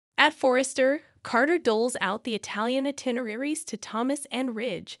At Forrester, Carter doles out the Italian itineraries to Thomas and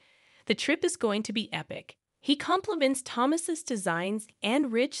Ridge. The trip is going to be epic. He compliments Thomas's designs,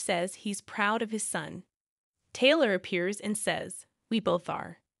 and Ridge says he's proud of his son. Taylor appears and says, "We both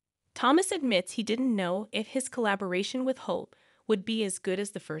are." Thomas admits he didn't know if his collaboration with Hope would be as good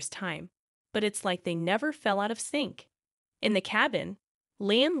as the first time, but it's like they never fell out of sync. In the cabin,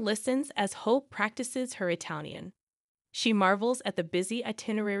 Liam listens as Hope practices her Italian. She marvels at the busy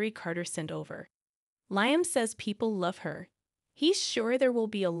itinerary Carter sent over. Liam says people love her. He's sure there will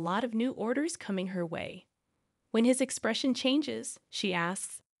be a lot of new orders coming her way. When his expression changes, she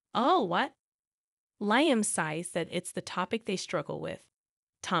asks, "Oh, what?" Liam sighs that it's the topic they struggle with.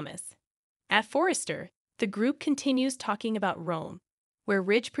 Thomas. At Forrester, the group continues talking about Rome, where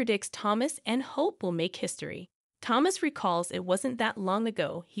Ridge predicts Thomas and Hope will make history. Thomas recalls it wasn't that long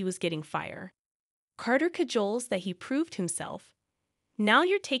ago he was getting fire. Carter cajoles that he proved himself. Now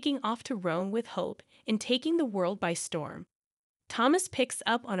you're taking off to Rome with Hope and taking the world by storm. Thomas picks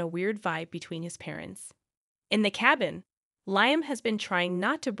up on a weird vibe between his parents. In the cabin, Liam has been trying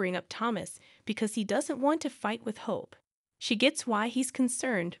not to bring up Thomas because he doesn't want to fight with Hope. She gets why he's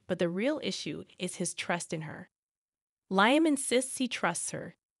concerned, but the real issue is his trust in her. Liam insists he trusts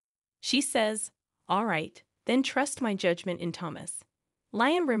her. She says, "All right, then trust my judgment in Thomas."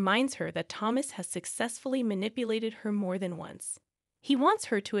 Liam reminds her that Thomas has successfully manipulated her more than once. He wants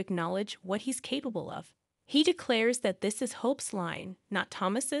her to acknowledge what he's capable of. He declares that this is Hope's line, not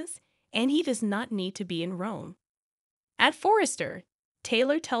Thomas's, and he does not need to be in Rome. At Forrester,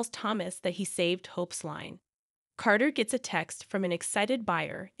 Taylor tells Thomas that he saved Hope's line. Carter gets a text from an excited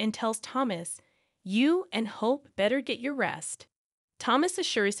buyer and tells Thomas, "You and Hope better get your rest." Thomas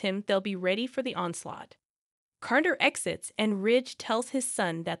assures him they'll be ready for the onslaught. Carter exits and Ridge tells his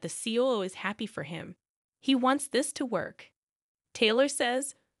son that the COO is happy for him. He wants this to work. Taylor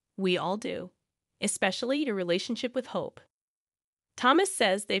says, "We all do, especially your relationship with Hope." Thomas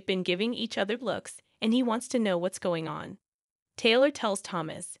says they've been giving each other looks and he wants to know what's going on. Taylor tells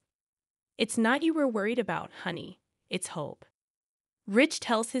Thomas, "It's not you we're worried about, honey. It's Hope." Ridge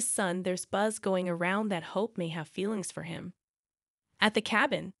tells his son there's buzz going around that Hope may have feelings for him. At the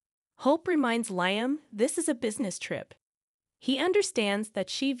cabin, Hope reminds Liam this is a business trip. He understands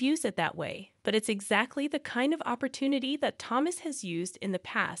that she views it that way, but it's exactly the kind of opportunity that Thomas has used in the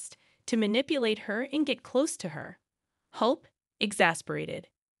past to manipulate her and get close to her. Hope, exasperated,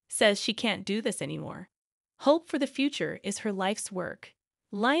 says she can't do this anymore. Hope for the future is her life's work.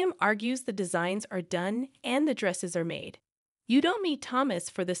 Liam argues the designs are done and the dresses are made. You don't meet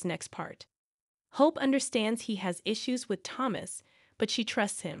Thomas for this next part. Hope understands he has issues with Thomas, but she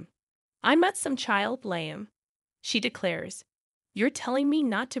trusts him. "I'm not some child, Liam," she declares. "You're telling me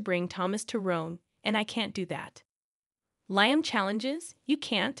not to bring Thomas to Rome, and I can't do that." Liam challenges, "You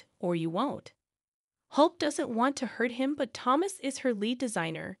can't, or you won't." Hope doesn't want to hurt him, but Thomas is her lead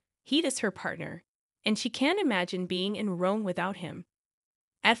designer, he is her partner, and she can't imagine being in Rome without him.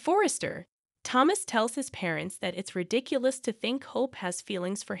 At Forrester, Thomas tells his parents that it's ridiculous to think Hope has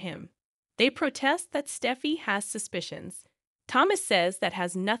feelings for him. They protest that Steffi has suspicions. Thomas says that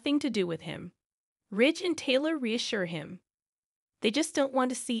has nothing to do with him. Ridge and Taylor reassure him. They just don't want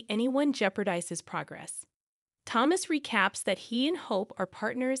to see anyone jeopardize his progress. Thomas recaps that he and Hope are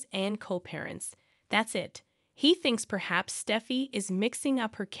partners and co-parents. That's it. He thinks perhaps Steffi is mixing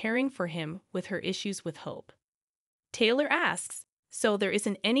up her caring for him with her issues with Hope. Taylor asks, "So there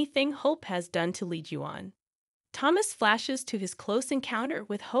isn't anything Hope has done to lead you on?" Thomas flashes to his close encounter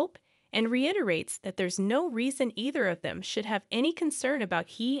with Hope and reiterates that there's no reason either of them should have any concern about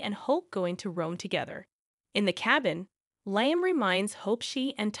he and Hope going to Rome together. In the cabin, Liam reminds Hope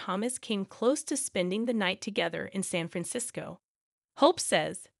she and Thomas came close to spending the night together in San Francisco. Hope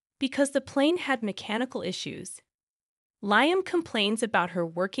says, "Because the plane had mechanical issues." Liam complains about her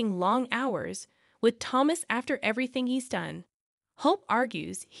working long hours with Thomas after everything he's done. Hope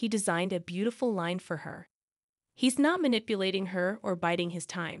argues he designed a beautiful line for her. He's not manipulating her or biding his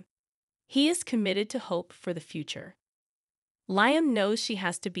time. He is committed to Hope for the future. Liam knows she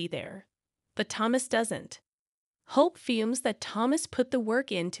has to be there, but Thomas doesn't. Hope fumes that Thomas put the work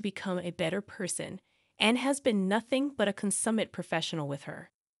in to become a better person and has been nothing but a consummate professional with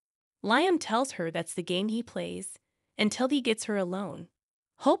her. Liam tells her that's the game he plays until he gets her alone.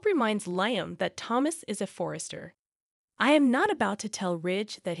 Hope reminds Liam that Thomas is a Forrester. "I am not about to tell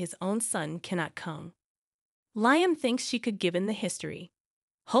Ridge that his own son cannot come." Liam thinks she could give him the history.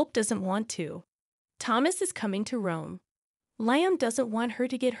 Hope doesn't want to. Thomas is coming to Rome. Liam doesn't want her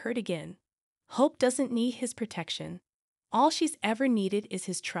to get hurt again. Hope doesn't need his protection. All she's ever needed is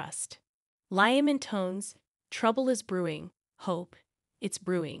his trust. Liam intones, "Trouble is brewing, Hope. It's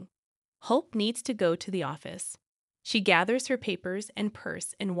brewing. Hope needs to go to the office. She gathers her papers and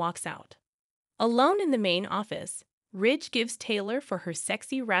purse and walks out. Alone in the main office, Ridge gives Taylor for her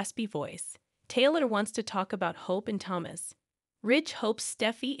sexy, raspy voice. Taylor wants to talk about Hope and Thomas. Ridge hopes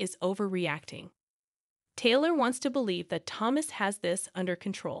Steffi is overreacting. Taylor wants to believe that Thomas has this under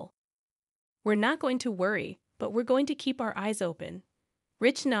control. We're not going to worry, but we're going to keep our eyes open.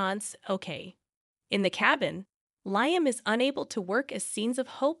 Ridge nods, okay. In the cabin, Liam is unable to work as scenes of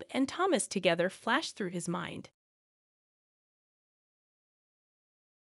Hope and Thomas together flash through his mind.